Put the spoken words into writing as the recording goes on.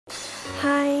ใ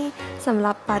ห้สำห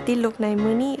รับปาร์ตี้ลุคใน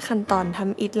มื้อนี้ขั้นตอนท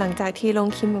ำอิฐหลังจากที่ลง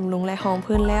ครีมบำรุงและรอง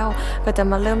พื้นแล้วก็จะ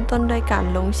มาเริ่มต้นด้วยการ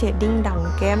ลงเชดดิ้งดัง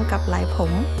แก้มกับลายผ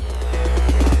ม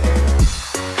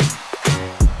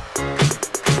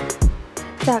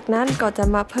จากนั้นก็จะ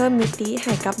มาเพิ่มมิติใ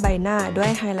ห้กับใบหน้าด้วย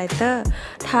ไฮไลท์เตอร์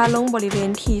ทาลงบริเวณ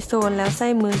ทีโซนแล้วใช้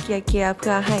มือเกียร์เ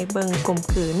พื่อให้เบิ่งกลม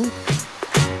กลืน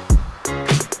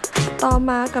ต่อ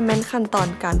มาก็แม่นขั้นตอน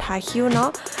การทาคิ้วเนาะ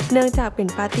เนื่องจากเป็น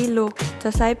ปาร์ตี้ลุคจะ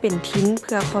ใช้เป็นทิ้นเ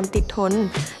พื่อความติดทน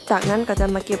จากนั้นก็จะ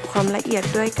มาเก็บความละเอียด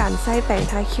ด้วยการใช้แป้ง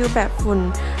ทาคิ้วแบบฝุ่น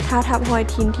ทาทับรอย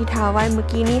ทิ้นที่ทาไว้เมื่อ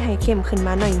กี้นี้ให้เข้มขึ้นม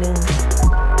าหน่อยนึง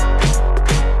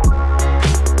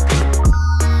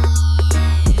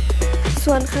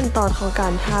ส่วนขั้นตอนของกา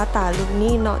รทาตาลุค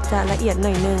นี้เนาะจะละเอียดห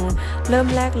น่อยนึงเริ่ม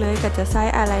แรกเลยก็จะใช้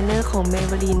อายไลเนอร์ของเมเ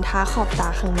บลีนทาขอบตา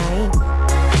ข้างใน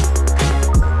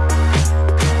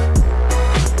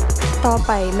ต่อไ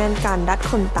ปแม่นการดัด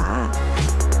ขนตา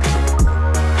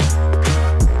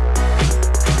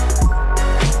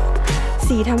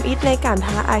สีทำอิฐในการท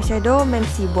าอายแชโดว์แม่น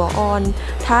สีบัวอ่อน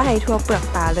ทาให้ทั่วเปลือก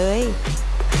ตาเลย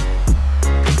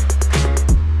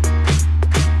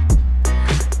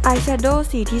อายแชโดว์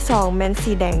สีที่2แม่น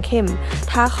สีแดงเข้ม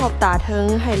ทาขอบตาเทิง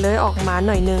ให้เลยออกมาห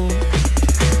น่อยนึง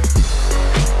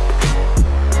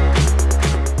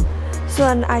ส่ว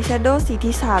นอายแชโดว์สี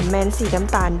ที่3แม่นสีน้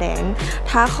ำตาลแดง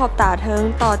ทาขอบตาเทิง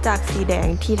ต่อจากสีแดง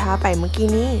ที่ทาไปเมื่อกี้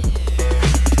นี้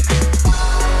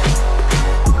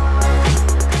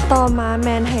ต่อมาแ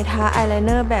ม่นให้ทาอายไลเ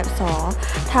นอร์แบบสอ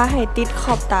ทาให้ติดข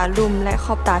อบตาลุ่มและข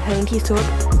อบตาเทิงที่สุด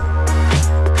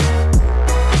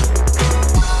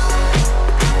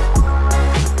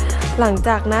หลังจ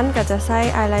ากนั้นก็จะใช้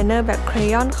อายไลเนอร์แบบเคร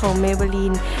ยอนของเมเบลี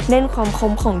นเน้นความค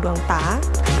มของดวงตา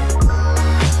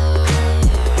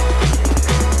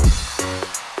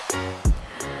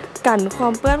กันควา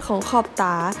มเปื้อนของขอบต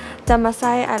าจะมาใ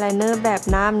ช้อายไลเนอร์แบบ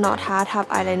น้ำเนาะทาทับ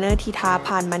อายไลเนอร์ที่ทา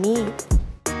ผ่านมานี่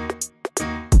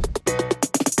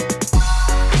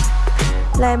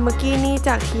และเมื่อกี้นี้จ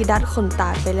ากที่ดัดขนตา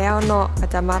ไปแล้วเนาะก็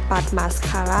จะมาปัดมาสค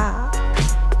าร่า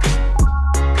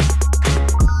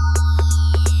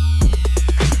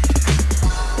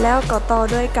แล้วก็ต่อ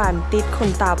ด้วยการติดขน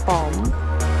ตาปลอม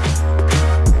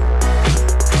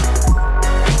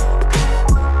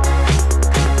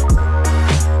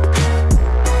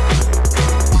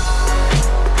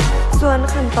ส่วน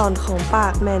ขั้นตอนของปา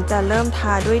กแมนจะเริ่มท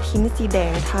าด้วยทิ้นสีแด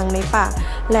งทางในปาก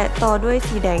และต่อด้วย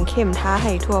สีแดงเข้มทาใ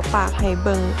ห้ทั่วปากให้เ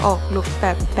บิ่งออกลุคแบ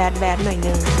บแบดหน่อย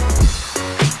นึง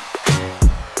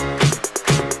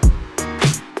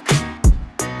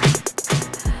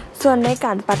ส่วนในก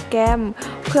ารปัดแก้ม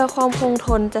เพื่อความคงท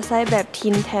นจะใช้แบบทิ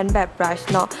นแทนแบบบรัช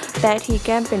เนาะแตะที่แ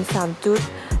ก้มเป็น3จุด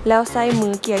แล้วใช้มื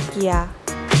อเกียร์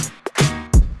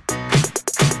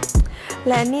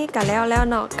และนี่ก็แล้ว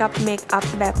เนาะกับเมคอัพ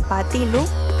แบบปาร์ตี้ลุค